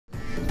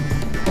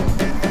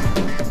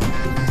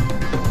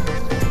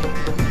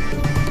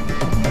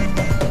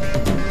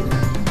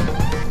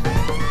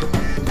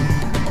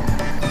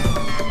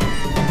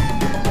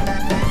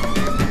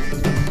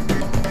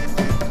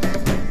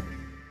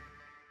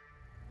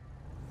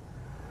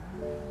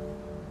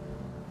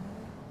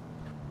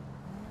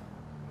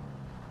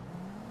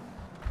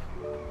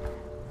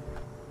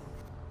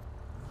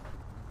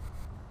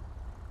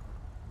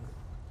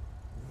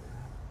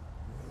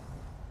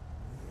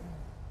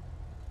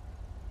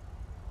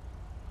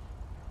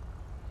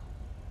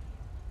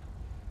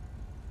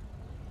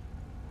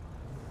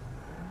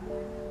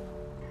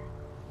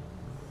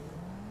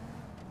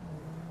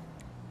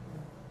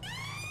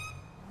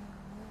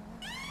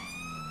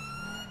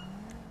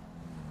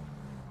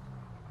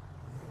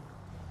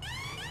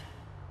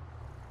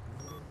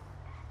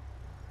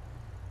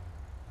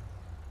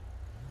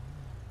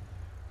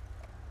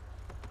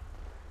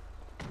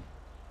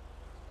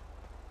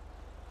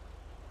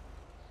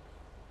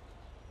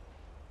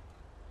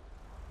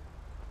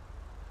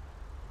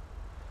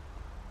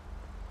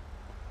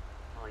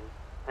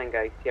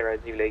Tango Sierra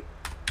Zulu.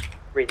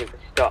 Reason for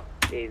stop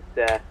is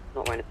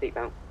not wearing a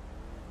seatbelt.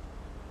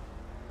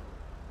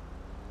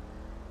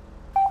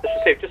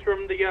 That's received. Just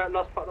from the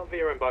last part of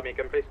VRM by me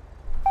again, please.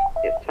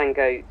 It's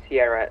Tango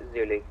Sierra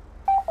Zulu.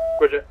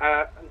 Roger.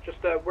 Just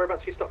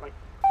whereabouts you stop, mate?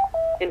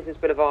 Innocence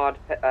Boulevard,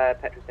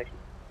 petrol station.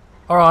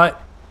 Alright.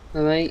 Hi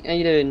mate, how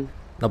you doing?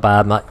 Not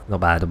bad, mate. Not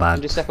bad, not bad.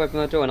 You just step away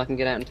from my door and I can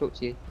get out and talk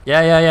to you.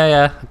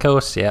 Yeah. Of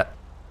course, yeah.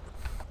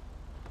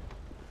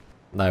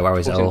 No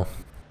worries at all.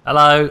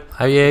 Hello,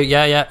 how are you?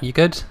 Yeah, you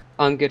good?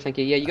 I'm good, thank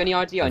you. Yeah, you got any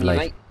ID on you,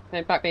 Lovely. mate?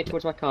 Come back me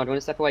towards my car. Do you want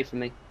to step away from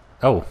me?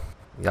 Oh,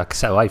 I can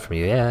step away from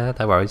you, yeah,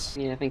 no worries.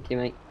 Yeah, thank you,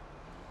 mate.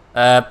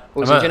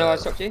 Also, do you know why I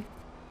stopped you?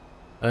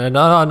 No,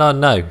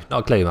 not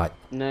a clue, mate.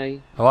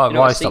 No. Why, Do you know why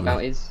what a stop seatbelt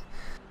me? is?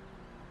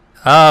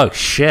 Oh,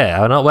 shit,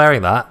 I'm not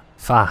wearing that.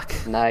 Fuck.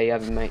 No, you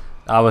haven't, mate.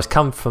 I was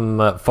come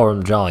from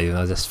Forum Drive and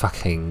I just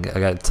fucking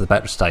go to the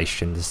petrol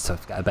station just to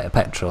get a bit of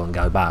petrol and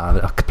go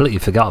back. I completely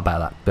forgot about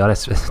that, to be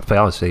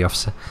honest with you,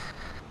 officer.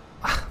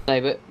 No,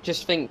 but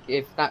just think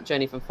if that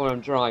journey from Forum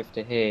Drive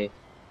to here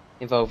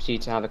involves you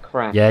to have a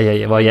crash.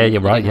 Yeah, well, yeah,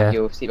 you're right, you yeah.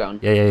 your seatbelt on.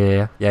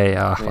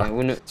 Yeah.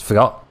 Wouldn't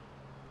Forgot.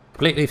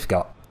 Completely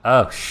forgot.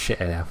 Oh, shit,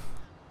 yeah.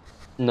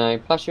 No,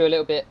 plus you're a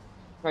little bit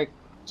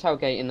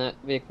tailgating that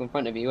vehicle in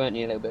front of you, weren't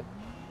you, a little bit?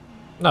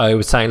 No, he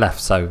was saying left,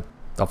 so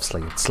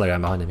obviously slow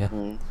down behind him, yeah.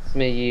 To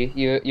me,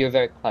 you were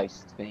very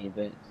close to me,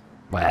 but...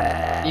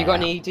 Well, You got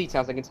any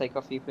details I can take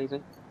off you, please,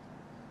 mate?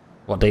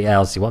 what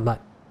details do you want, mate?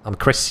 I'm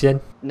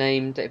Christian.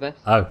 Name, date of birth?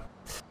 Oh.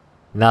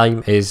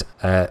 Name is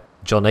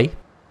Johnny.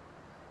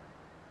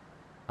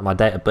 And my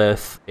date of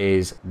birth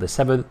is the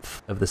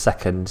 7th of the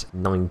 2nd,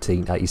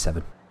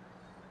 1987.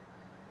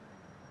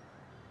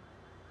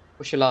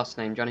 What's your last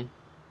name, Johnny?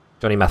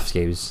 Johnny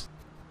Matthews.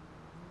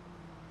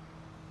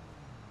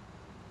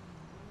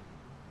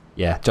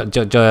 Yeah,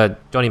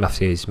 Johnny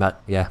Matthews,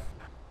 Matt. Yeah.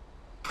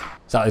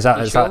 Is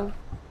that?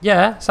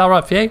 Yeah, is that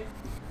alright for you?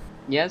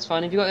 Yeah, it's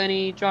fine. Have you got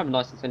any driving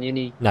license on you?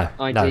 Any No.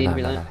 ID, No.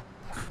 anything like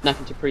that?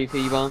 Nothing to prove who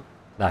you are?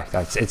 No,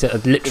 it's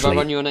literally. If I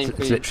run your name, it's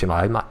please. literally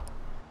my own, mate.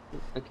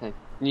 Okay.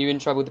 Are you in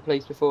trouble with the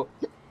police before?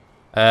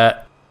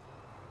 No.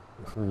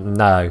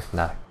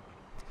 Not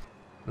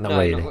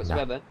really. Not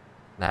whatsoever.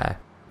 No.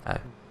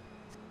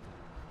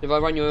 If I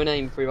run your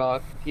name through our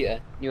computer,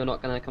 you're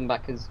not going to come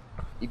back as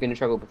you've been in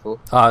trouble before?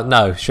 Oh,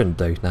 no, shouldn't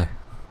do, no. Okay.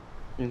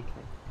 You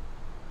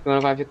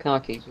want to have your car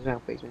keys as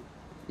well, please, mate?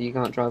 You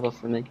can't drive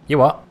off with me. You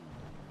what?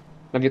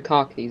 Have your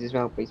car keys as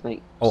well, please,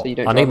 mate. Oh, so you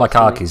don't I drive need my off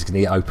car with me. keys because I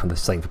need to open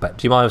this thing for bet.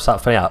 Do you mind if I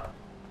start filling up?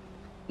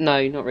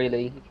 No, not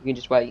really. You can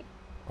just wait.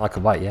 I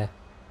can wait, yeah.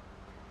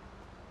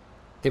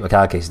 Keep my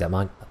car keys, don't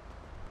mind.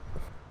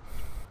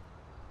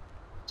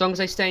 As long as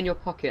they stay in your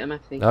pocket, I'm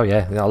happy. Oh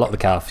yeah, I'll lock the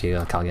car for you.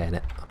 I can't get in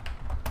it.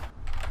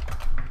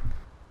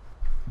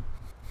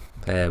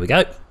 There we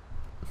go.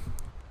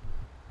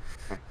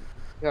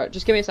 Alright,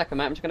 just give me a second,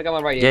 mate. I'm just going to go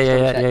on radio.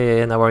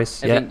 Yeah, no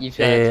worries. Everything you've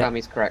tell me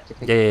is correct,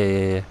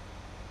 okay? Yeah.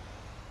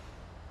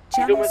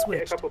 He's almost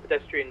hit a couple of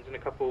pedestrians and a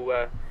couple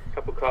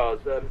cars.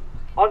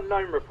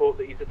 Unknown report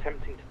that he's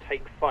attempting to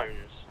take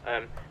phones.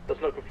 That's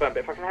not confirmed,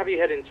 but if I can have you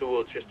head in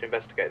towards just to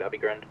investigate, that'd be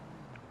grand.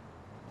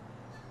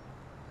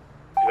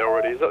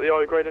 Is that the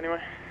I grade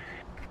anyway?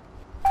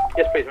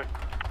 Yes, please, mate.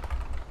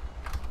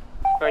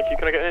 Thank you.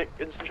 Can I get an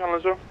instant channel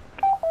as well?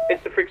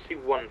 It's the frequency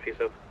 1 for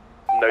yourself.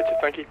 Noted,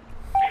 thank you.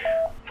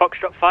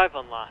 Foxtrot 5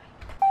 on last.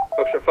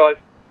 Foxtrot 5.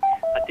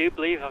 I do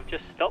believe I've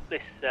just stopped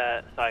this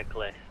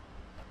cyclist.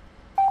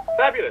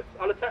 Fabulous.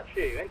 I'll attach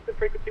you. Enter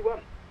frequency 1.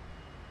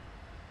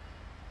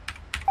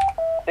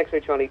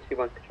 X-ray Charlie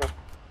 2-1 control.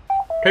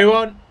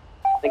 2-1.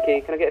 Thank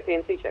you. Can I get a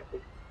PNC check,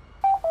 please?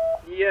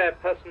 Yeah,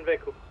 person,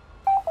 vehicle.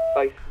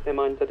 Both. Don't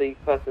mind. I do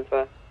person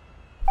first.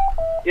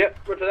 Yep,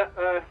 roger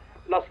that.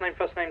 Last name,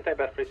 first name, date of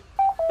birth, please.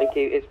 Thank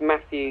you. It's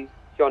Matthews,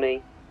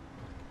 Johnny.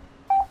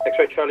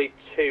 X-ray Charlie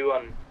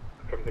 2-1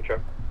 from control.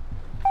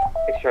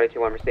 X-ray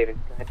Charlie 2-1 receiving.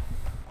 Go ahead.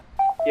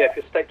 Yeah, if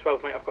you're stake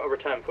 12, mate, I've got a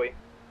return for you.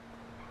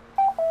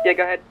 Yeah,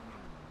 go ahead.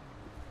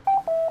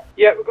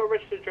 Yeah, we've got a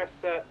registered address,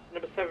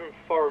 number 7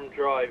 Forum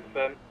Drive.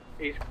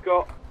 He's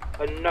got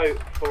a note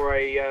for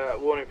a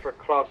warning for a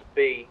Class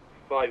B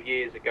 5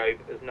 years ago,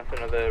 but there's nothing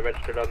other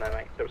registered on there,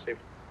 mate. So received.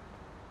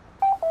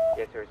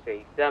 Yes, I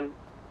received. So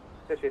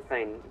she was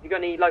saying, have you got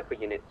any local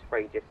units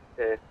free just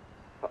to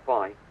pop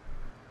by?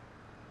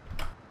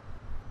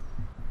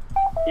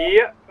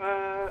 Yep,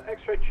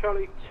 X-ray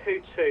Charlie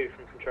 2-2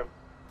 from control.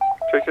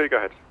 2-2, go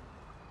ahead.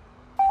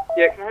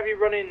 Yeah, can I have you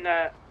run in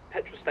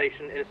petrol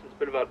station, Innocence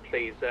Boulevard,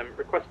 please?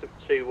 Request of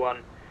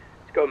 2-1.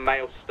 It's got a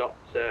mail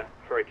stopped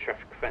for a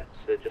traffic offence,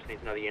 just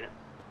needs another unit.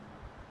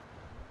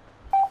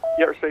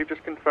 Yeah, received.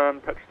 Just confirm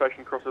petrol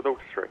station cross with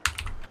Alta Street.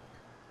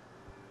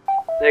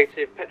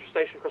 Negative, petrol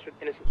station cross with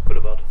Innocence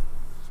Boulevard.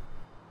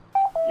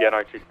 Yeah,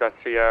 noted. That's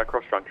the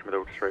cross junction with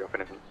Alta Street off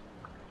Innocence.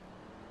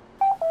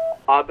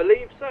 I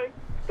believe so.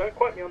 Don't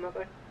quote me on that,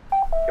 though.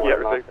 Yeah,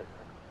 received.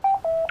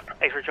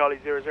 X-ray Charlie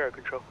 00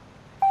 control.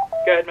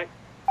 Go ahead, mate.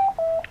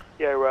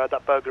 Yeah,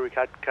 that burglary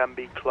can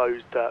be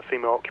closed.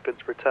 Female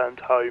occupants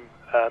returned home.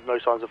 No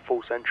signs of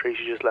false entry.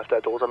 She just left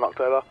their doors unlocked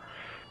over.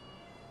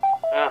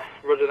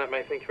 Roger that,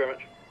 mate. Thank you very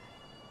much.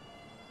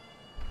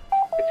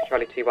 It's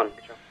Charlie 2-1,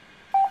 control.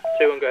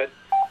 2-1, go ahead.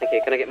 Thank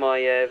you. Can I get my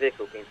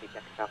vehicle PMC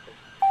check out, please?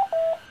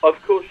 Of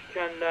course you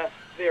can,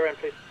 VRM,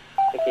 please.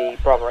 Thank you.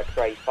 Bravo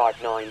X-ray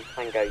 59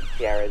 Tango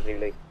Sierra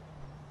Zulu.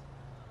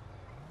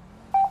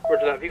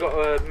 Roger that. Have you got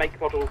a make,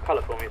 model,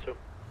 colour for me at all?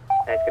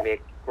 It's going to be a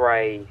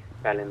grey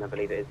Spelling, I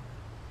believe it is.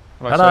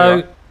 Hello.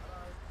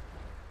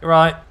 You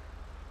right?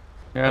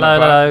 Yeah, Hello, not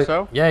bad. hello.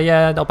 Yourself?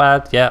 Yeah, not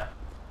bad. Yeah.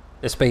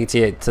 Just speak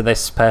to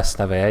this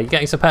person over here. You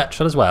getting some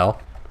petrol as well?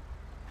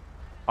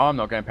 I'm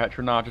not getting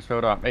petrol. No, I just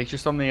filled up. He's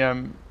just on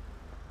the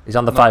He's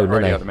on the not phone, radio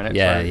isn't he? at the minute,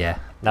 Yeah, so- yeah.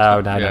 No,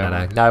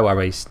 Yeah. no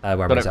worries. No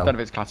worries. don't know if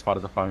it's classified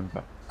as a phone,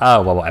 but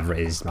Oh well, whatever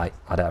it is, mate.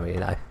 I don't really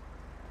know.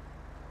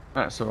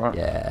 that's alright.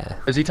 Yeah.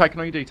 Has he taken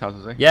all your details?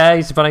 Has he? Yeah,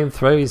 he's running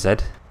through. He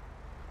said.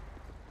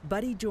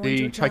 Buddy joined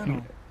He your channel.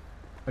 taking?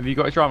 Have you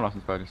got his driving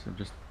license, Burgess?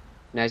 Just.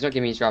 No, he's not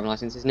giving me his driving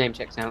license. His name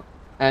checks out.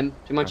 Do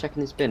you mind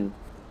checking this bin?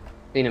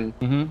 Seen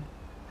him.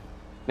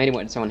 Maybe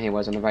what someone here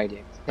was on the radio.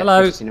 Kept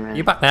Hello. twisting around.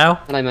 You back now?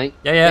 Hello, mate.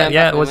 Yeah. I'm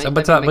back now, Was mate.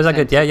 was Everything that makes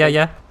good? sense.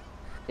 Yeah.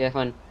 Yeah,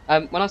 fine.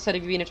 When I said,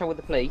 have you been in trouble with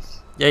the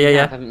police? Yeah. You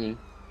have, haven't you?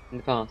 In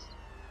the past?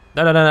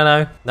 No,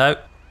 not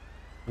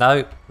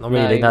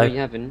really. No, you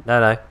haven't.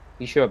 no.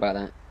 You sure about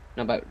that?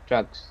 Not about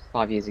drugs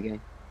 5 years ago.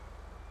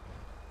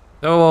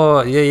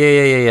 Oh,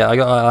 yeah. I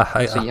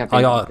got. So you have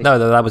I got. been- No,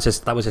 that was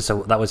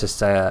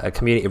just a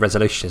community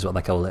resolution, is what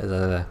they call it.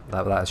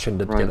 That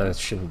shouldn't Right. that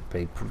shouldn't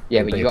be.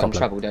 Yeah, be but a you got in problem.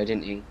 trouble though,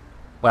 didn't you?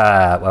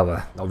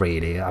 Well, not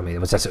really. I mean, it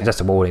was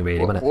just a warning, really,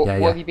 wasn't it? What Yeah.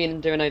 have you been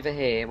doing over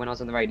here when I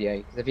was on the radio?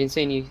 Because I've been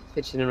seeing you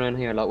fidgeting around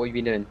here a lot. What have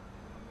you been doing?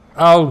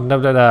 Oh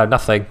no,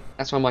 nothing.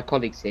 That's why my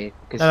colleague's here.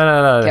 Because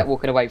No. you kept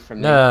walking away from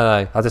me.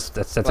 No. I just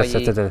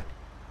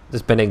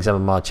binning some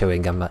of my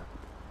chewing gum, mate.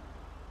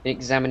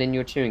 Examining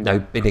your chewing No,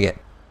 gum. binning it.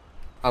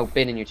 Oh,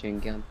 binning your chewing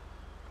gum.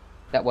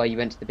 That way you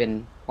went to the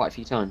bin quite a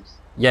few times.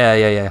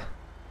 Yeah.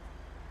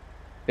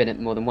 Bin it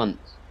more than once.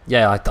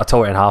 Yeah, I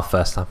tore it in half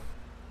first time.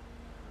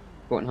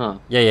 Cut in half.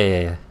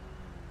 Yeah.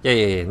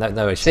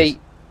 No issues. See,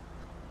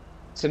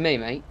 to me,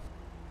 mate,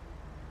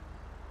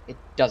 it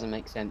doesn't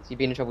make sense. You've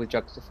been in trouble with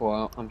drugs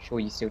before. I'm sure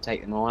you still take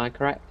them. Am I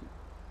correct?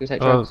 You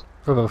take drugs?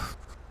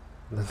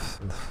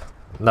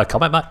 No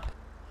comment, mate.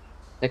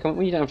 They come.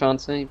 Well, you don't have to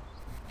answer.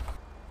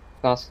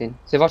 Asking.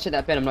 So if I check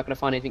that bin, I'm not going to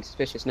find anything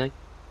suspicious, no?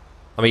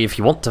 I mean, if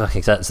you want to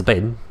fucking search the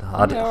bin, Yeah,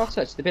 I'll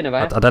search the bin if I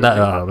have I don't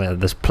know. I mean,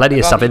 there's plenty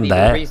of I'd stuff rather in you be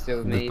there. more reasonable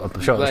with me I'm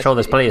if sure you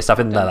there's plenty of stuff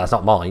in there done. that's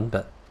not mine,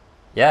 but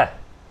yeah.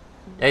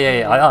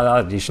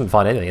 You shouldn't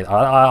find anything.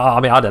 I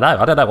mean, I don't know.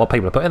 I don't know what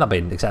people are putting in that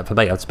bin, except for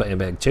me. I'd just put in a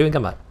bit of chewing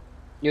gum, mate.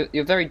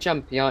 You're very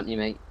jumpy, aren't you,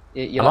 mate?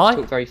 You Am like I?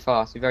 to talk very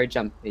fast. You're very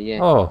jumpy, yeah.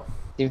 Oh,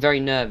 You're very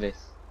nervous.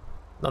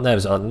 not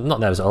nervous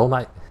at all,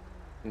 mate.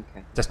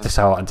 Okay. Just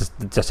how I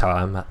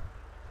am, mate.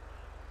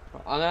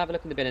 I'm going to have a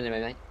look in the bin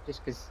anyway, mate.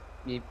 Just because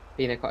you've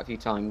been there quite a few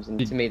times, and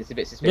to me, that's a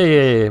bit Yeah.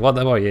 suspicious. What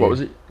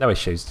was it? No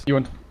issues. You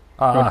want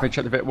me to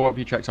check the bit? What have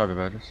you checked over,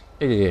 Burgess?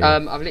 Yeah.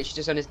 I've literally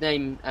just done his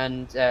name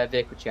and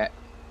vehicle check.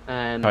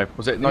 Okay.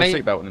 Was it no main-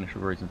 seatbelt and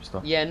initial reason for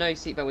stuff? Yeah, no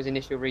seatbelt was the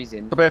initial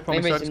reason. The bear for me,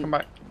 Main sir. Just reason- come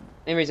back.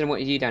 Main reason I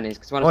wanted you down is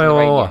because when I was on the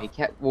radio, he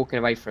kept walking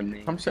away from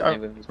me. Come sit I don't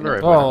over. know whether he's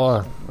We're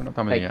gonna not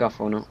done with it take yet. off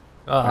or not.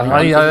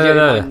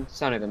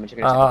 Son of him, which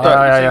you're Uh, gonna Don't,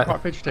 yeah, you yeah. seem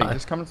quite fidgety.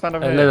 Just come and stand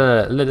over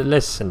here.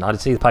 Listen, I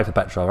just need to pay for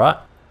petrol, right?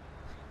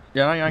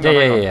 Yeah, no, hang on,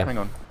 Yeah. hang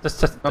on.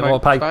 Just No,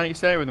 pay. stand at your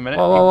stair with a minute.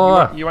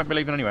 Whoa. You won't be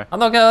leaving anywhere. I'm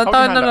not going. Hold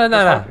your hand up, No.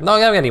 just hold it. Not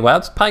going anywhere. I'll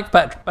just pay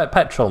for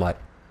petrol, mate.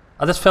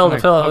 I just fill.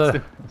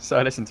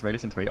 So listen to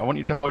me. I want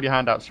you to hold your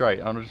hand out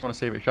straight. I just want to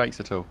see if it shakes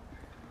at all.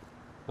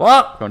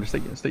 What? Go on, just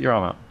stick your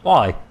arm out.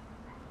 Why?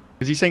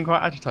 Because you seem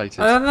quite agitated.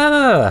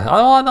 No.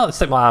 I want not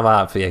stick my arm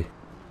out for you.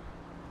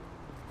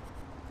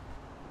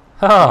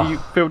 Oh. Have you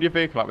filled your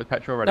vehicle up with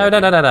petrol already? No.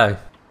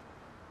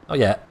 Not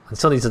yet. I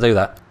still need to do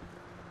that.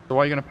 So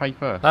why are you going to pay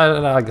first?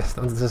 No. I'm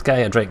just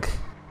getting a drink.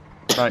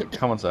 No,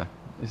 come on, sir.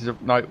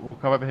 No,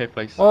 come over here,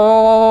 please.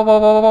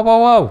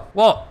 Whoa.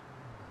 What?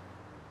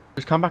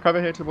 Just come back over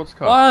here towards the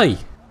car. Why?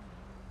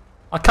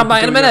 I'll come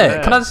back in a do it over minute.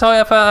 there. Can I just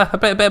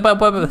have a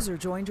bit User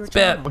joined your bit-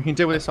 channel. We can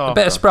deal with this after.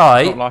 bit of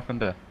Sprite? It's not life and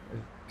death.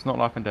 It's not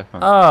life and death,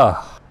 man.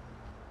 Oh.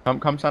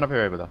 Come stand over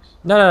here with us.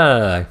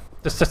 No.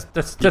 Just.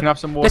 You can have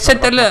some water. Listen,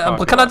 at the back of the car if look,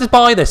 you can I like. just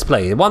buy this,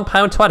 please?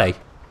 £1.20.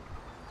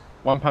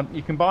 £1.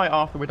 You can buy it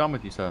after we're done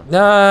with you, sir.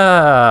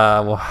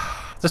 No.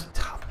 Just.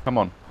 Come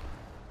on.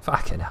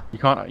 Fucking hell. You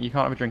can't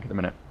have a drink at the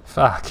minute.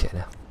 Fucking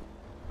hell.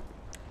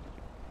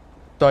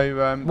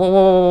 So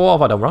What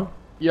have I done wrong?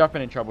 you have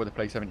been in trouble with the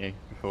police, haven't you,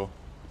 before?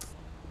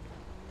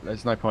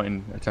 There's no point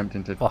in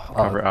attempting to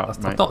cover it up,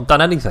 I've mate. not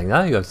done anything,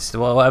 no.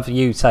 Whatever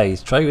you say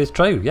is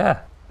true, yeah.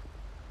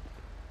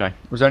 Okay.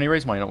 Was there any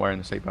reason why you're not wearing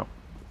the seatbelt?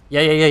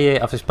 Yeah.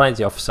 I've explained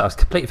to the officer. I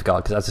completely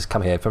forgot because I just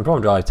come here from Prom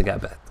Drive to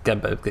get a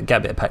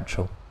bit of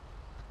petrol.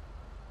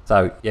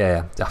 So,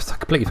 yeah. I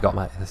completely forgot,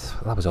 mate.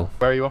 That was all.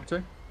 Where are you off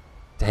to?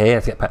 To here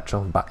to get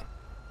petrol and back.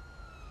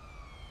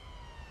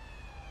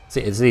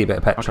 See a bit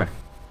of petrol. Okay.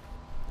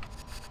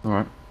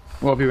 Alright.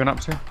 What have you been up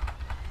to?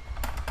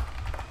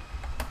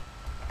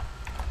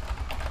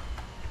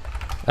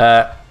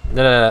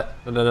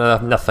 No,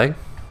 nothing.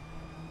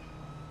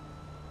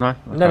 No?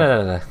 Okay.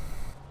 No.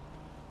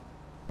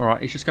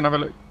 Alright, he's just going to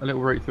have a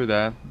little route through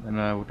there, and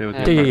we'll deal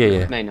with it.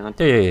 Yeah. Maynard.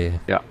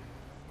 Yeah.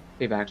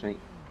 2 bags, mate.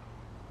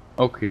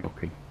 Okay.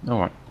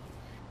 Alright.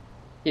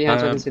 Get your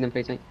hands so I can see them,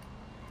 please, mate.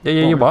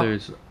 Yeah, what?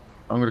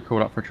 I'm going to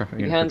call up for a traffic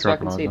Get your unit. hands so I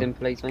can see them,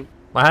 please, mate.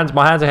 My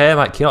hands are here,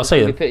 mate. Can you not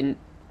see them?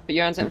 Put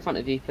your hands out in front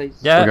of you, please.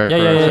 Yeah.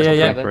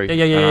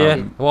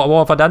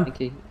 What have I done? Thank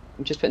you.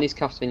 I'm just putting these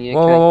cuffs in you,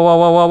 okay?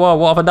 Whoa,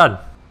 what have I done?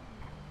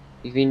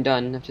 You've been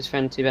done. I've just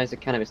found 2 bags of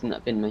cannabis in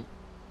that bin, mate.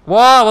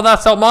 What? Well,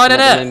 that's not mine,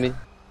 innit?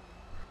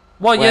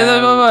 Well, What?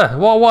 Yeah.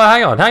 What?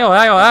 Hang on.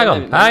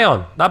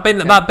 That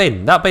bin.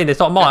 It's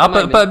not mine. I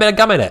put a bit of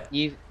gum in it.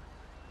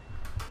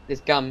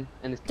 There's gum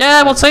and there's.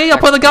 Yeah. Well, see, I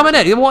put the gum in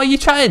it. What are you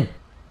chatting?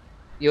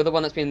 You're the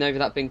one that's been over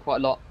that bin quite a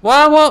lot.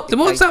 What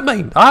does that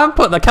mean? I haven't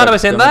put the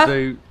cannabis in there.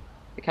 The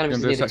cannabis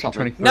is near the top.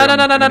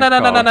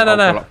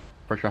 No.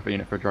 For a traffic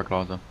unit for a drug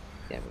plaza.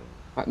 Yeah.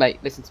 Right, mate.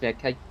 Listen to me,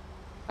 okay?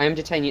 I am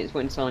detaining you at this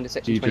point in time under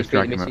Section You 23 just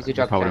drag of the him Misuse of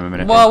just Drug hold him a Act.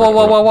 minute.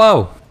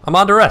 Whoa. I'm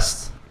under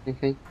arrest.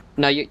 Okay.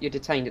 No, you're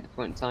detained at the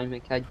point in time,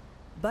 okay?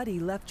 Buddy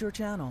left your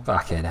channel.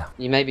 Fuck it now.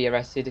 You may be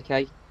arrested,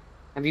 okay?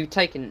 Have you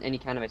taken any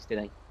cannabis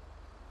today?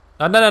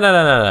 No.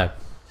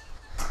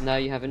 No,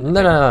 you haven't.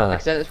 No. Like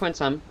I said, at this point in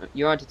time,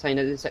 you are detained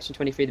under Section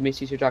 23 of the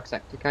Misuse of Drugs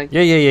Act, okay?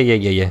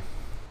 Yeah.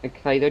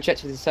 Okay, the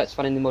objective is to search for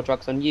finding more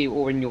drugs on you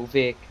or in your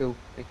vehicle,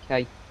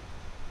 okay?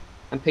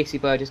 And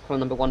PC Bird is call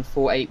number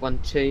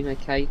 14812,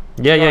 okay?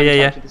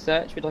 Yeah. The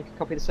search. Would you like a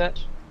copy of the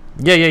search?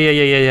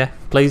 Yeah.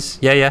 Please.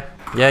 Yeah.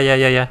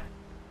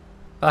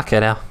 Fuck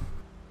it now.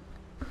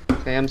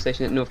 Okay, I'm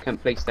stationed at North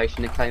Kent Police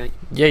Station, okay, mate?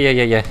 Yeah.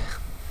 You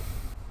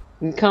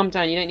can calm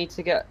down, you don't need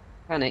to get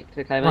panicked,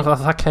 okay, mate? What the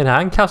fucking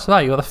handcuffs,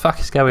 mate? What the fuck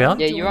is going on?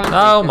 Yeah, you're on.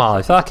 Oh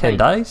my fucking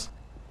days.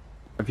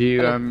 Have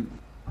you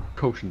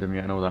cautioned him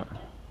yet and all that?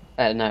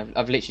 No,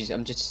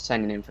 I'm just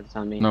sending him for the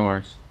time being. No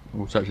worries.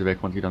 We'll search the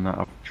vehicle once you've done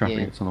that. Traffic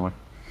it's on the way.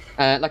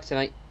 Like I said,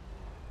 mate,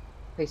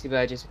 PC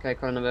Burgess, okay,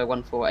 call number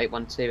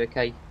 14812,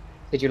 okay?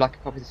 Did you like a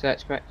copy of the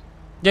search, correct?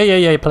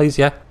 Yeah, please,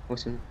 yeah.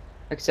 Awesome.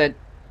 Like I said,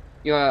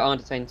 you are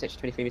detained in Section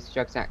 23 of the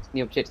Drugs Act, and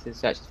the objective of the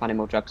search is finding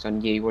more drugs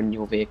on you or in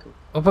your vehicle.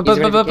 What do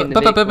you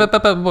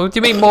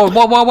mean more?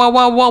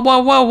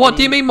 What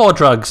do you mean more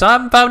drugs? I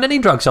haven't found any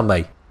drugs on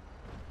me.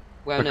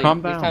 Well, no, calm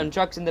you down. found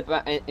drugs in the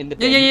bin.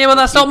 Yeah, well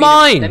that's not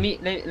mine. Let me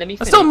finish.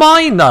 That's not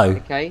mine though.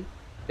 Okay.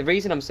 The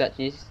reason I'm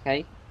searching you,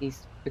 okay,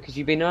 is because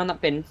you've been around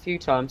that bin a few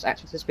times,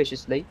 acting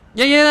suspiciously.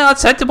 Yeah, I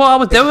said what I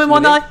was doing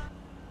one day.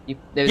 You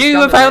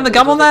found the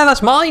gum on there.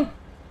 That's mine.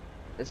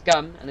 There's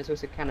gum and there's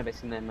also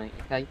cannabis in there, mate.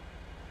 Okay.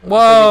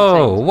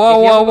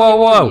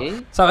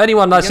 Whoa. So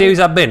anyone that's used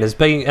that bin has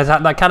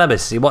had that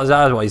cannabis. What is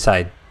that? What you're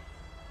saying?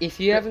 If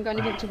you haven't got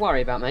anything to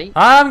worry about, mate.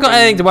 I haven't got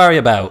anything to worry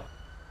about.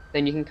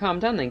 Then you can calm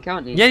down, then,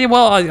 can't you? Yeah,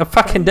 well, I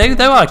fucking do,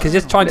 I? Because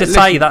you're trying to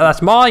say that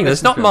that's mine.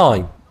 It's not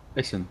mine.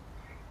 Listen.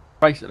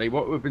 Basically,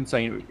 what we've been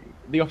saying,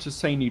 the officer's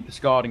saying you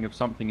discarding of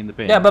something in the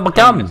bin. Yeah, but my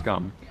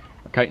gum.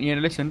 Okay, yeah,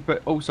 listen,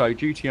 but also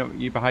due to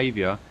your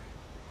behaviour,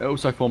 it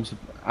also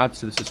adds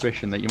to the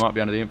suspicion that you might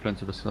be under the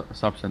influence of a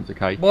substance.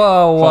 Okay.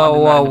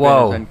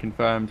 Whoa. And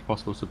confirmed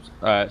possible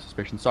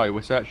suspicion. So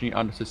we're searching you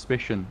under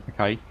suspicion.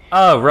 Okay.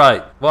 Oh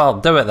right. Well,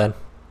 do it then.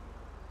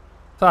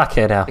 Fuck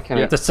it now.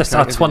 Okay, I just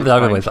want this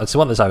over with. I just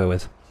want this over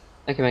with.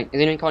 Okay, mate. Is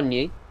anything on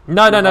you?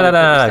 No. Anything in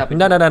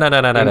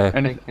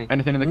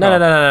the car?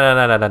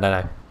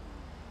 No.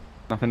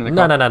 Nothing in the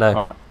car? No.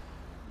 Oh.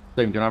 Steve,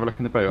 do you want to have a look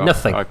in the boot?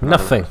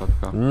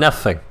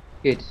 Nothing.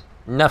 Good.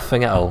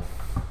 Nothing at all.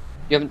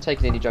 You haven't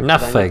taken any drugs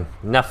today?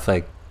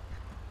 Nothing.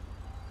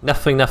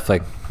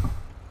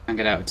 I'm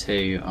get out of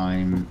 2.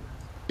 I'm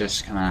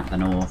just coming out of the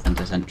north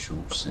into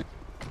central, so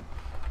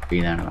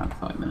be there in about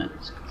 5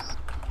 minutes.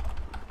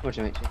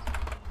 Roger, mate.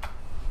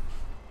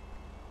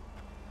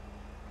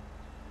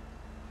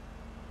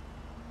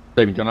 Steve,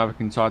 do you want to have a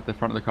look inside the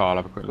front of the car? I'll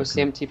have a quick look. What's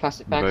the empty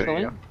plastic bag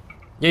for?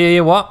 Yeah,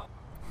 what?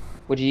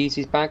 What do you use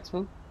these bags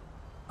for?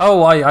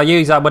 Oh, I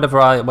use that whenever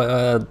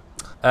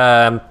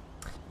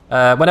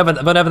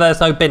whenever there's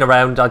no bin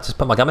around, I just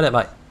put my gum in it,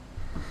 mate.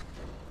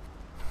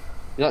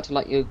 You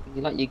like your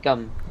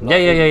gum?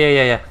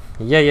 Yeah.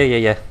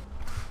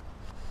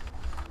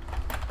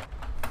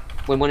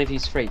 When one of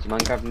you's free, do you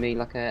mind grabbing me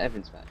like a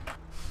Evans bag?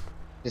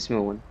 A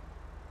small one.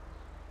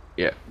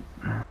 Yeah.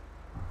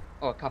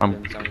 Oh, a couple of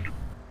them, sorry.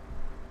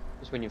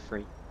 Just when you're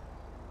free.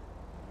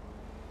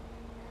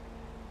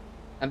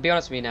 And be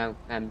honest with me now,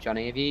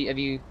 Johnny. Have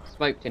you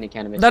smoked any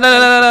cannabis? No.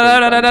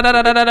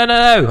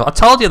 I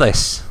told you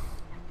this.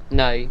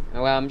 No.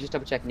 Well, I'm just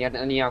double checking. You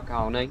hadn't any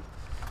alcohol, no?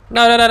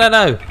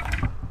 No.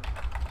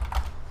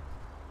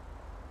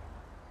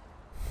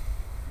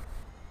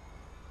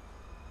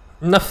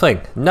 Nothing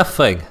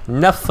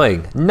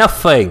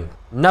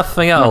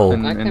at all.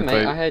 Okay,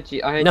 mate. I heard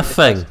you.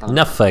 Nothing.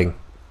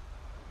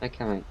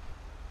 Okay, mate.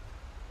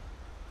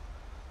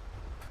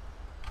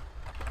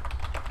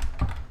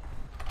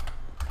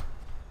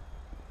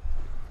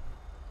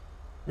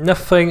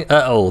 Nothing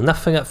at all.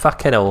 Nothing at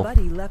fucking all.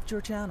 Buddy left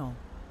your channel.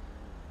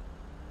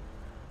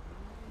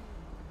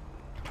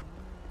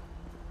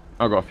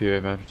 I've got a few here,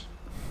 man.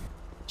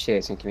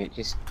 Cheers, thank you, mate.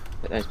 Just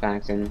put those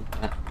bags in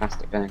that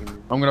plastic bag.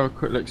 I'm gonna have a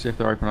quick look, see if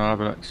they're open. I'll have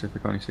a look, see if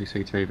they've got any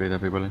CCTV. They'll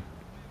be willing.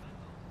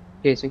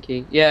 Cheers, thank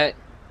you. Yeah,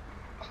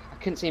 I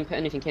couldn't see him put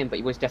anything in, but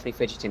he was definitely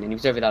fidgeting, and he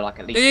was over there like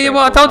at least. Yeah,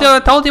 well, I told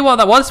you what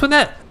that was, wasn't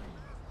it?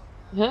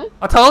 Huh?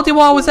 I told you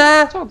why I was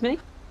there. You told me.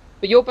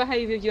 But your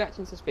behaviour, you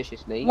acting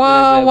suspiciously.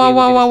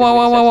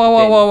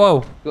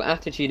 Whoa. Your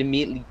attitude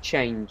immediately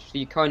changed. So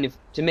you kind of,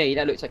 to me,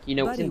 that looks like you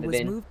know what's in the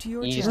bin. No.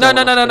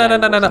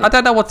 I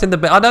don't know what's in the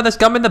bin. I know there's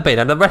gum in the bin,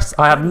 and the rest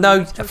I have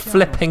no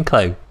flipping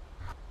clue.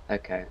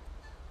 Okay.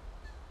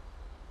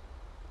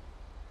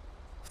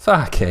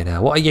 Fucking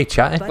hell, what are you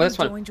chatting? Well, that's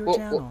fine.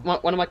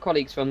 One of my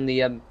colleagues from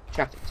the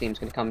traffic team's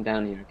going to come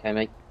down here, okay,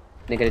 mate?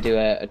 They're going to do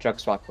a drug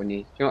swipe on you.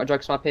 Do you know what a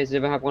drug swipe is? Did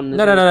you ever have one?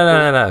 No. No,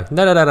 okay.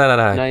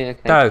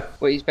 No.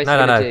 What he's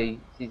basically going to do...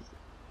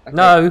 Okay,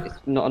 no. It's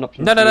not an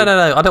option. No,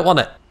 I don't want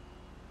it.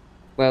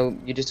 Well,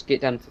 you just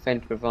get down for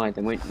failure to provide,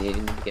 then won't you?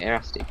 And you get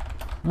arrested.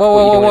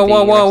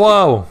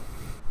 Whoa.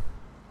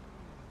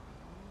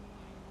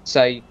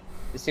 So,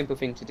 the simple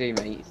thing to do,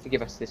 mate, is to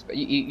give us this... But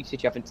you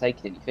said you haven't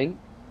taken anything.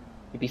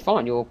 You'd be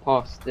fine. You'll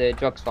pass the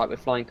drug swipe with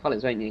flying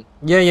colours, won't you?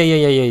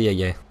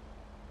 Yeah.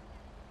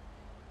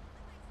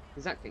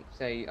 Exactly.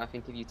 So I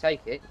think if you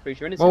take it, it proves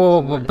your innocence.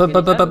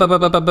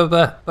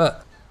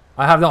 But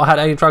I have not had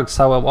any drugs,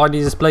 so why do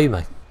you just believe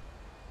me?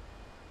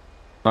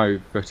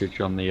 No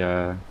footage on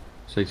the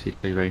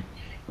CCTV.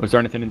 Was there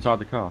anything inside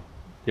the car?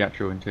 The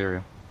actual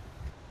interior?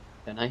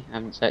 Don't know. I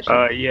haven't searched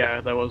it.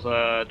 Yeah, there was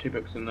 2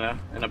 books in there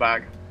in a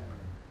bag.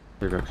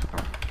 2 books.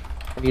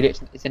 Have you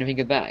looked? Is anything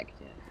in the bag?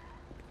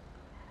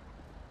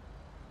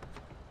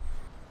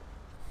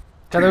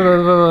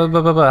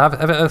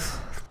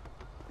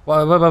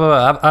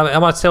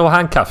 Am I still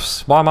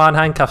handcuffs? Why am I in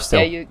handcuffs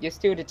still? Yeah, you're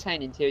still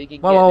detained until you can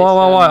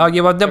Whoa.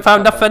 You haven't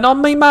found nothing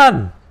on me,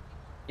 man.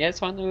 Yeah, it's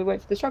fine. We'll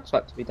wait for the drug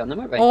swipe to be done, then,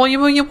 won't we? What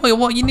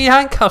you need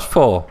handcuffs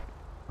for?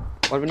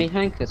 What do we need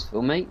handcuffs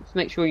for, mate? To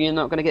make sure you're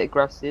not going to get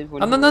aggressive.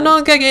 I'm not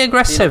going to get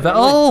aggressive at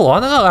all.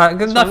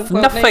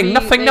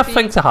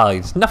 Nothing to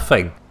hide.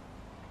 Nothing.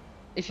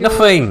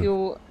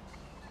 Nothing.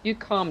 You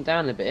calm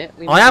down a bit.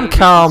 I am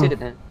calm.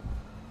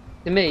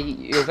 To me,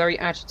 you're very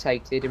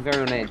agitated and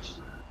very on edge.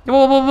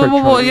 That's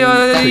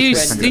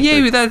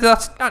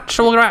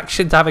natural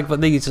reaction to having all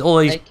these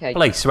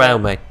police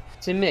around me.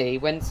 To me,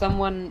 when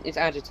someone is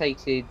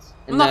agitated...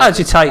 I'm not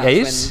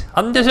agitated,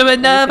 I'm just a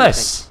bit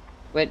nervous.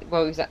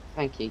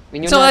 Thank you.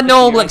 It's not a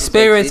normal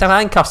experience to have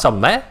handcuffs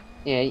on me.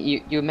 Yeah,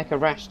 you make a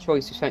rash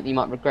choice of something you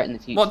might regret in the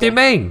future. What do you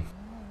mean?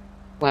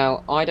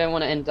 Well, I don't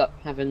want to end up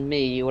having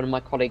me or one of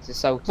my colleagues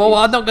assaulted. Well,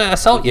 I'm not going to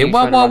assault you.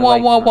 What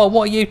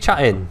are you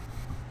chatting?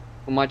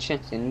 Am I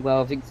chatting? Well,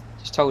 I've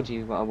just told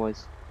you what I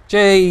was.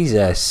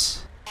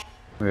 Jesus.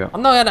 Yeah.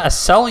 I'm not going to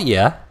assault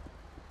you.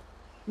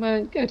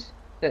 Well, good.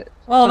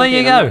 Well, there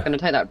you go. I'm going to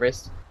take that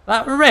risk.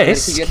 That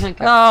risk?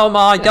 Oh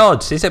my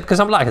God. Is it because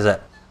I'm black, is it?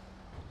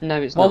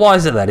 No, it's not. Well, why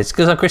is it then? It's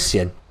because I'm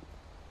Christian.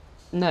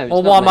 No, it's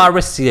well, not. Why am I a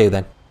risk to you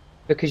then?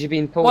 Because you're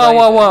being pulled over.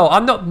 Whoa.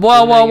 I'm not...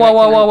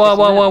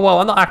 Whoa.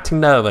 I'm not acting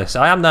nervous.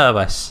 I am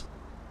nervous.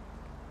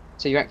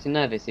 So you're acting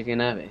nervous if you're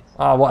nervous?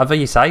 Oh, whatever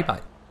you say,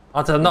 mate.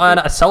 I'm not going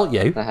to assault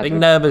you. Being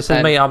nervous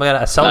with me, I'm going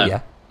to assault you.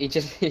 He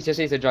just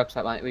needs a drug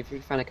swipe, like we've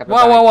found a couple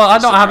of Whoa,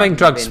 I'm not having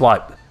drug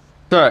swipe.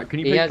 Sir, can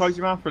you please close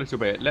your mouth for a little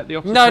bit? Let the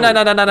officer No.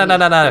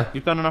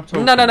 You've done enough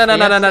talking. No. I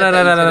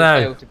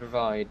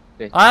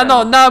am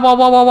not. No.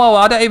 Whoa.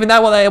 I don't even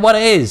know what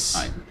it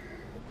is.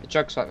 The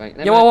drug swipe, mate.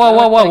 Yeah,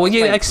 whoa. Will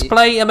you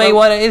explain to me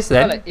what it is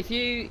then? Well, if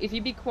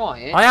you be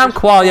quiet. I am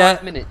quiet.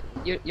 5 minutes.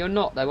 You're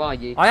not though, are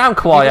you? I am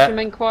quiet. You just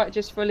remain quiet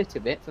just for a little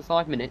bit, for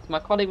 5 minutes. My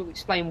colleague will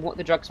explain what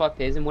the drug swipe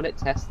is and what it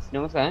tests. You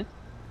know what I'm saying?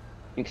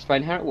 You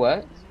explain how it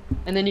works,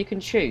 and then you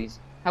can choose.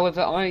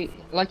 However,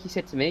 like you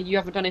said to me, you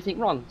haven't done anything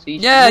wrong. So you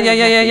yeah.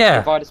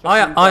 I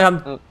am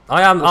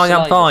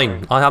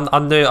fine. I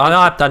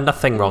have done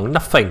nothing wrong.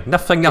 Nothing.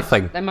 Nothing. Now,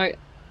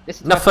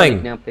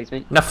 please,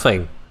 mate.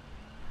 Nothing.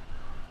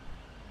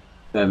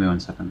 Bear me 1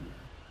 second.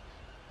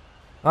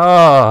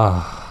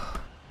 Oh.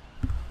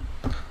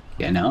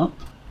 Getting up.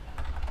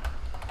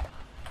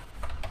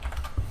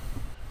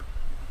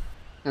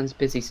 Sounds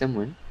busy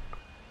somewhere.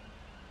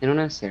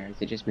 Anyone else there?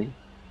 Is it just me?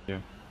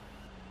 Yeah.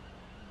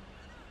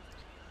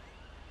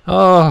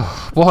 Oh,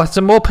 what? Is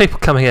there more people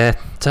coming here?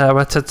 No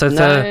more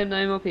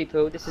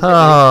people. This is it. It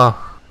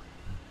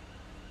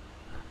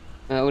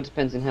all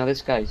depends on how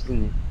this goes,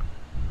 doesn't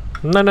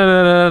it?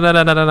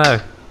 No.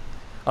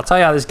 I'll tell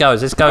you how this goes.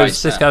 This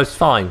goes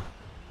fine.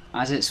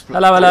 As it's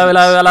hello.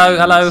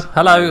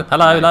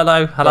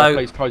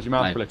 Please close your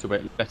mouth for a little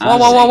bit.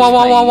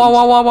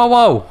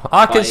 Whoa.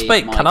 I can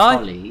speak, can I?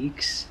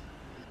 Colleagues.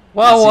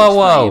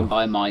 Whoa.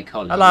 By my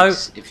colleagues. Hello.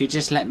 If you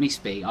just let me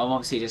speak, I've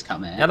obviously just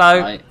come here. Hello.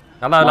 Right?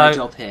 My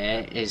job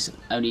here is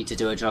only to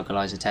do a drug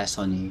ELISA test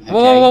on you. Okay?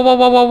 Whoa.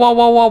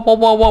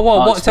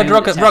 What's a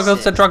drug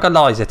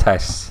ELISA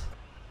test?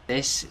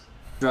 This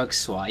drug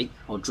swipe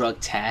or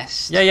drug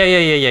test. Yeah.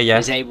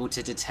 Is able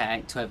to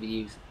detect whether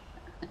you've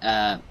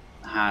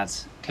had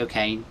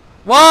cocaine,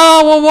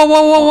 Whoa, whoa, whoa,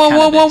 whoa, whoa,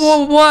 whoa, whoa,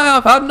 whoa, whoa,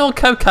 I've had no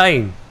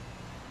cocaine.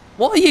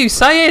 What are you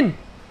saying?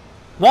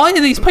 Why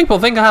do these people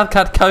think I have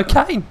had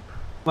cocaine?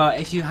 Well,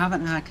 if you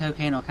haven't had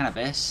cocaine or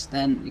cannabis,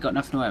 then you've got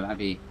nothing to worry about,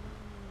 have you?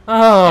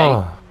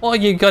 Oh, Okay. what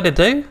are you going to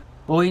do?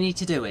 All you need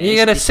to do is...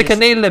 You're going to stick a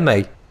needle in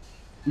me?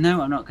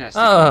 No, I'm not going to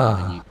stick a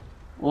needle in you.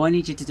 All I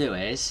need you to do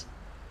is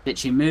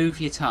literally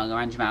move your tongue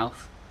around your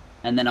mouth,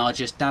 and then I'll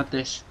just dab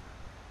this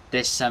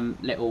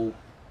little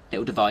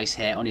device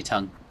here on your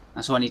tongue.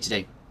 That's all I need to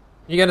do.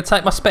 You're going to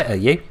take my spit at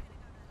you?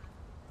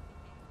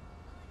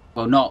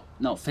 Well, not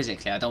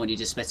physically. I don't want you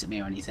to spit at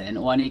me or anything.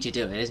 All I need you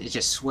to do is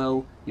just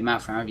swirl your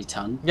mouth around your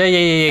tongue.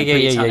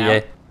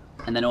 Yeah.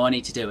 And then all I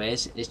need to do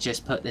is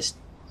just put this.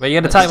 Well,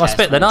 you're going to take my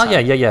spit then, aren't you?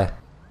 Yeah.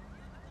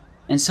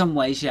 In some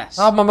ways, yes.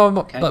 Oh,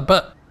 okay.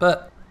 but.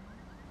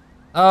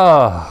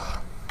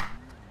 Oh.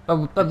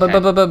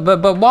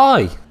 But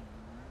why?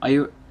 Are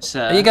you,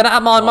 sir? Are you going to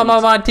add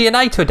my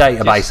DNA to a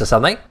database or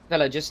something?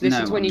 Fella, just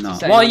listen to what you need to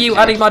say. Why are you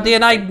adding my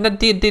DNA to a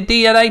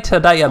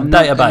database? I'm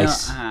not going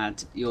to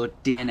add your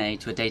DNA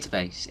to a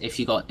database if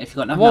you got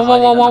nothing.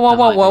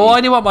 Whoa!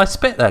 Why do you want my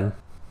spit then?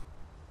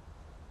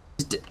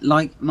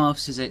 Like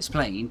Marv's has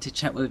explained, to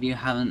check whether you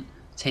haven't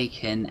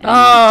taken any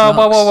drugs.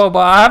 Whoa!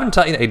 I haven't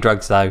taken any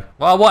drugs though.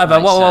 Well, whatever.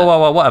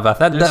 Right, Whatever.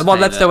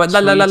 Let's do it.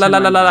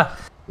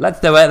 Let's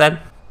do it then.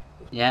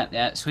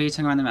 Yeah. Swirl your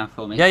tongue around the mouth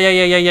for me.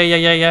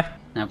 Yeah.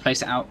 Now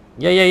place it out.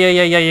 Yeah.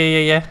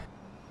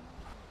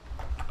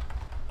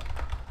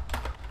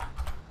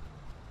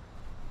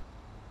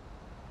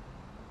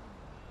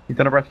 You've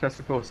done a breath test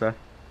before, sir?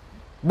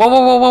 Whoa!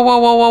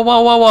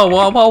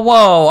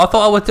 I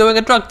thought I was doing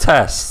a drug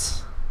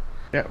test.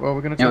 Yeah, well,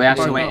 we're going to... Yeah, we have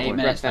to wait 8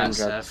 minutes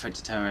first, for it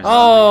to determine.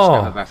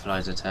 Oh! Have a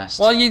breathalyzer test.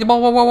 Why are you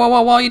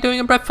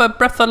doing a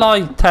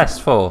breathalyzer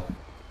test for?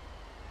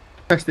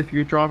 Test if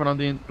you're driving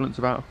under the influence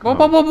of alcohol.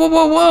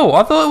 Whoa!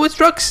 I thought it was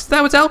drugs.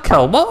 That was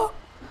alcohol. What?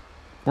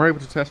 We're able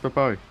to test for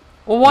both.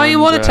 Well, why do you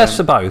want to test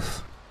for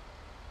both?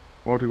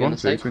 Why do we want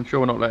to ensure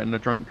we're not letting the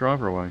drunk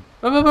driver away.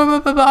 But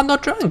I'm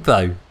not drunk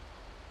though.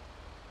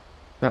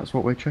 That's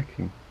what we're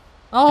checking.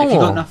 Oh.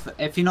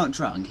 If you're not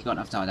drunk, you've got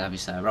enough time to have you,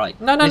 sir. Right.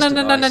 No.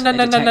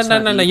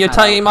 You're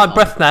taking my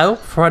breath now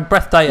for a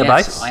breath database.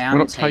 Yes, I am. We're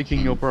not taking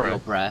your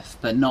breath.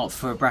 But not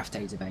for a breath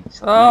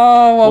database. Okay?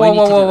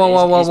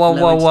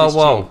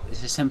 Whoa!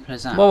 It's as simple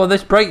as that. Well,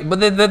 this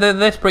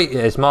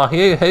is my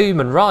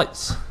human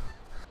rights.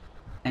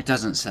 It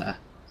doesn't, sir.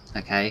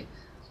 Okay.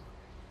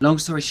 Long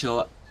story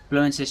short,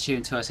 blow into this tube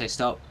until I say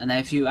stop, and then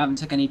if you haven't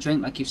took any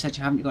drink, like you've said,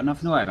 you haven't got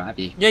nothing to worry about, have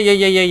you? Yeah.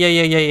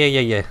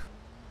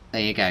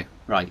 There you go.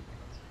 Right.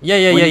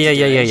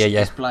 Yeah.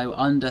 Just blow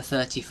under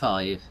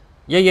 35.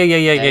 Yeah.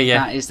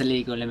 That is the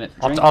legal limit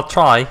for drink. I'll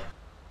try.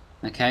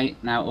 Okay.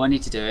 Now all I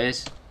need to do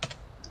is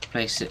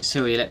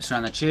seal your lips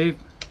around the tube,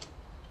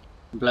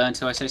 and blow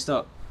until I say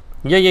stop.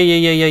 Yeah.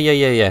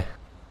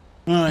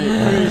 Right.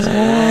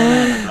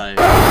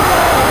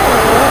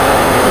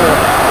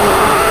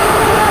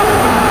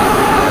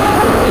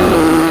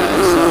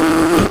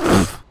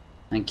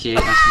 Thank you,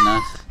 that's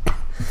enough.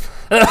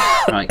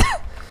 Right,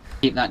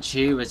 keep that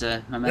tube as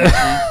a memento.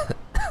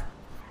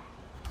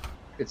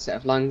 Good set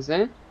of lungs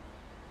there.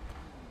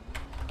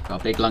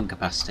 Got a big lung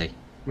capacity.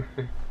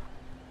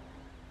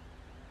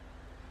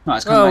 Right,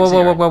 it's come back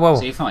zero. Whoa.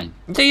 So you're fine?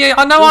 Yeah,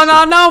 I know,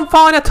 I'm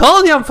fine. I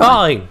told you I'm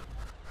fine.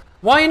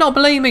 Why are you not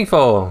believing me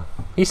for?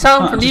 You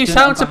sound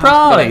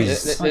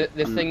surprised.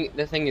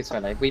 The thing is,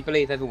 fella, we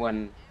believe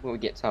everyone what we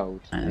get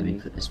told. Let me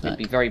put this back. It'd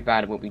be very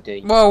bad at what we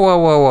do.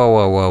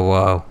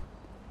 Whoa.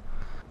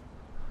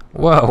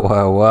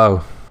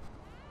 Oh.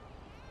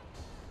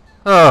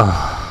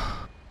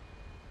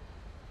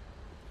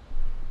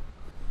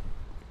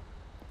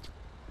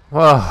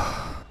 Whoa.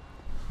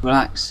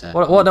 Relax, sir.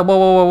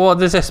 What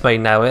does this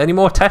mean now? Any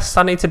more tests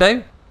I need to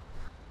do?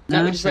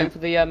 No, we're just waiting for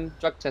the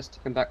drug test to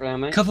come back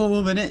round, mate. Couple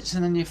more minutes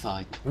and then you're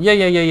fine. Yeah.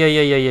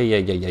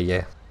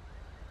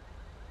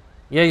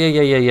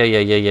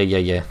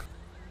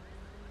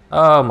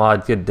 Oh my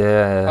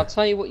goodness. I'll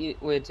tell you what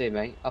we'll do,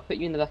 mate. I'll put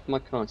you in the back of my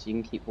car so you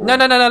can keep walking.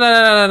 No.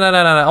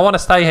 I want to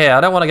stay here.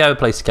 I don't want to go to a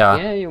police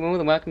car. Yeah, you're more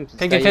than welcome to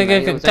Can you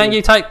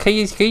take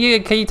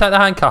the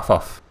handcuff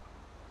off?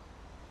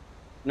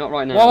 Not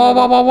right now.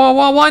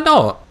 Whoa, why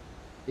not?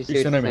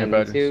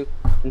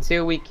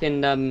 Until we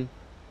can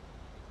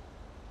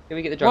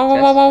we get the drug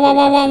test.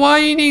 Why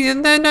do you need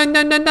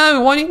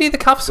no? Why do you need the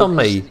cuffs on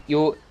me?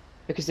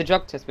 Because the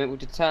drug test will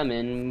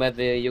determine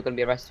whether you're going to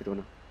be arrested or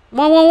not.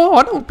 Whoa,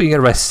 I don't be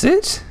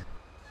arrested.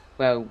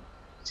 Well,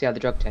 see how the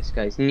drug test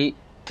goes. And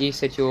you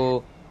said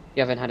you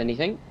haven't had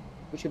anything,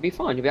 which would be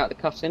fine. You'll be out of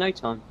the cuffs in no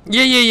time.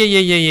 Yeah.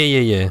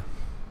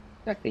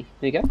 Exactly.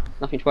 There you go.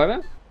 Nothing to worry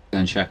about. Go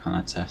and check on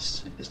that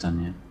test if it's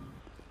done yet.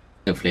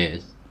 Hopefully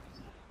it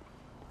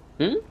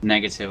is.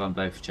 Negative on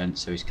both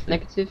gents, so he's clear.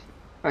 Negative?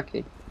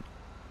 Okay.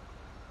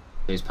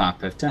 So he's passed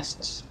both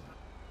tests.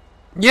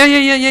 Yeah.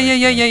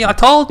 I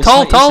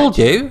told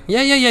you.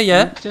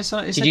 Yeah.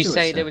 Did you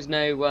say there was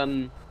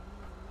no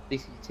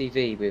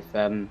CCTV with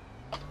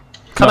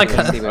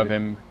of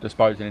him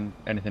disposing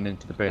anything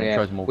into the bin. Yeah, It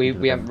shows him all we into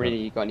the haven't bin,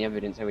 really got any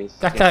evidence. So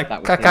Can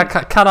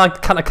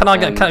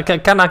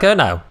I go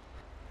now?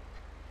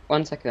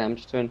 1 second, I'm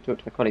just trying to talk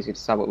to my colleagues to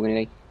decide what we're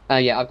going to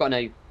do. Yeah, I've got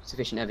no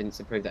sufficient evidence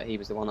to prove that he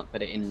was the one that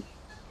put it in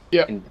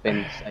the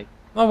bin. So.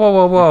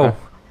 Whoa.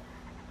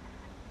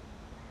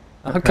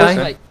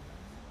 Okay.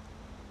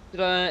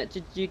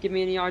 Did you give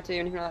me any idea or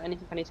anything like that?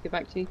 Anything I need to go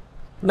back to?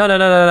 No.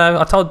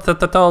 I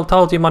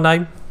told you my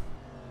name.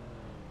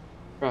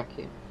 Right.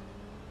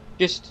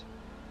 Just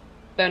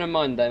bear in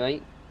mind though,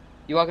 mate.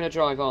 You are going to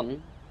drive on. You're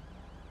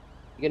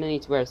going to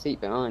need to wear a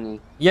seatbelt, aren't you?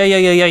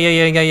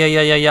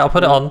 Yeah. I'll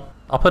put it on.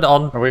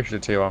 Are we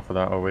issued a TR for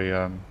that, or we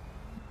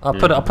I'll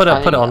put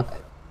it on.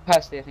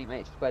 Personally, I think,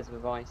 mate, just words of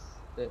advice.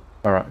 But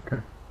Alright,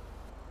 okay.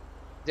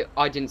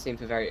 I didn't see him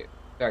for very,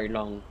 very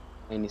long.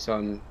 Mainly, so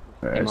I'm.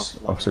 It's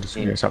up to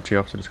you,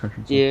 officer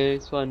discretion. So. Yeah,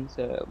 it's fine.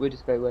 So we'll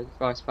just go with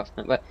advice apart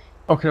from that. But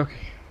Okay.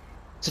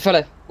 so,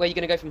 fella, where are you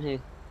going to go from here?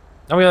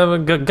 We're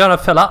gonna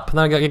fill up, and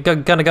then you're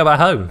gonna go back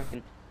home.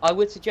 I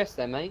would suggest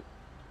then, mate,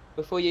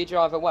 before you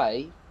drive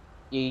away,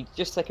 you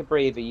just take a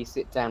breather, you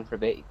sit down for a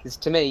bit, because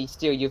to me,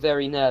 still, you're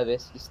very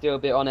nervous, you're still a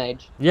bit on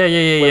edge. Yeah.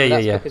 Whether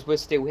that's because we're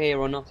still here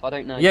or not, I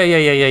don't know. Yeah.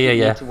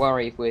 You need to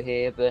worry if we're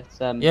here, but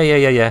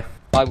Yeah.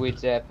 I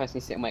would personally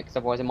sit and wait, because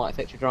otherwise it might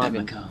affect your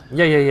driving.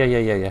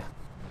 Yeah.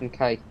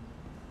 Okay.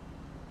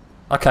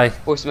 Okay.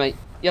 Awesome, mate.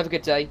 You have a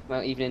good day.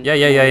 Well, evening. Yeah.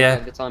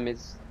 Whatever the time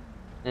is,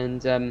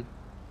 and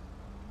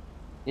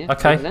yeah.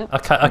 Okay.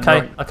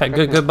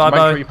 Good. Goodbye. Make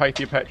Bye. sure you pay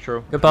for your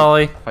petrol.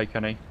 Goodbye. Pay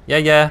Kenny.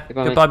 Yeah.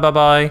 Goodbye, Goodbye.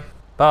 Bye.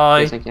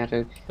 Bye. Yes, thank you,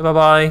 Andrew.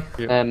 Bye.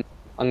 I'm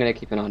gonna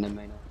keep an eye on them,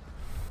 mate.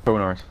 Cool,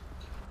 nice.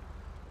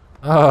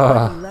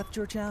 Oh. Left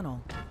your channel.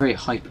 Very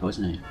hyper,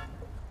 wasn't he?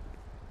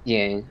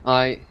 Yeah,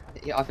 I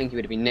think he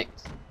would have been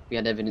nicked. We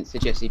had evidence to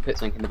suggest he put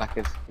something in the back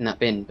of Mm. that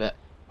bin, but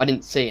I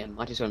didn't see him.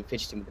 I just saw him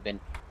fidgeting with the bin.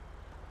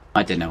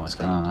 I didn't know what's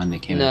going on. I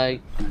nicked him. No,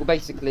 well,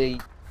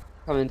 basically,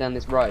 coming down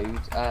this road,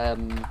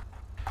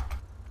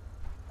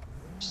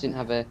 just didn't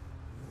have a.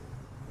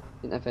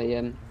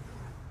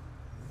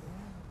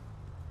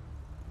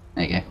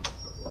 There you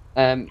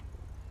go.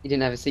 He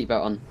didn't have a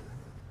seatbelt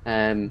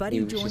on. Buddy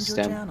He was joined just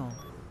your channel.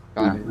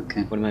 Oh,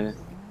 okay. Pulled him over.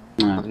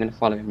 Alright. I'm gonna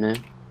follow him now.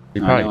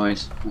 You Alright, pay. no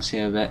worries. I'll see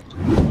you in a bit.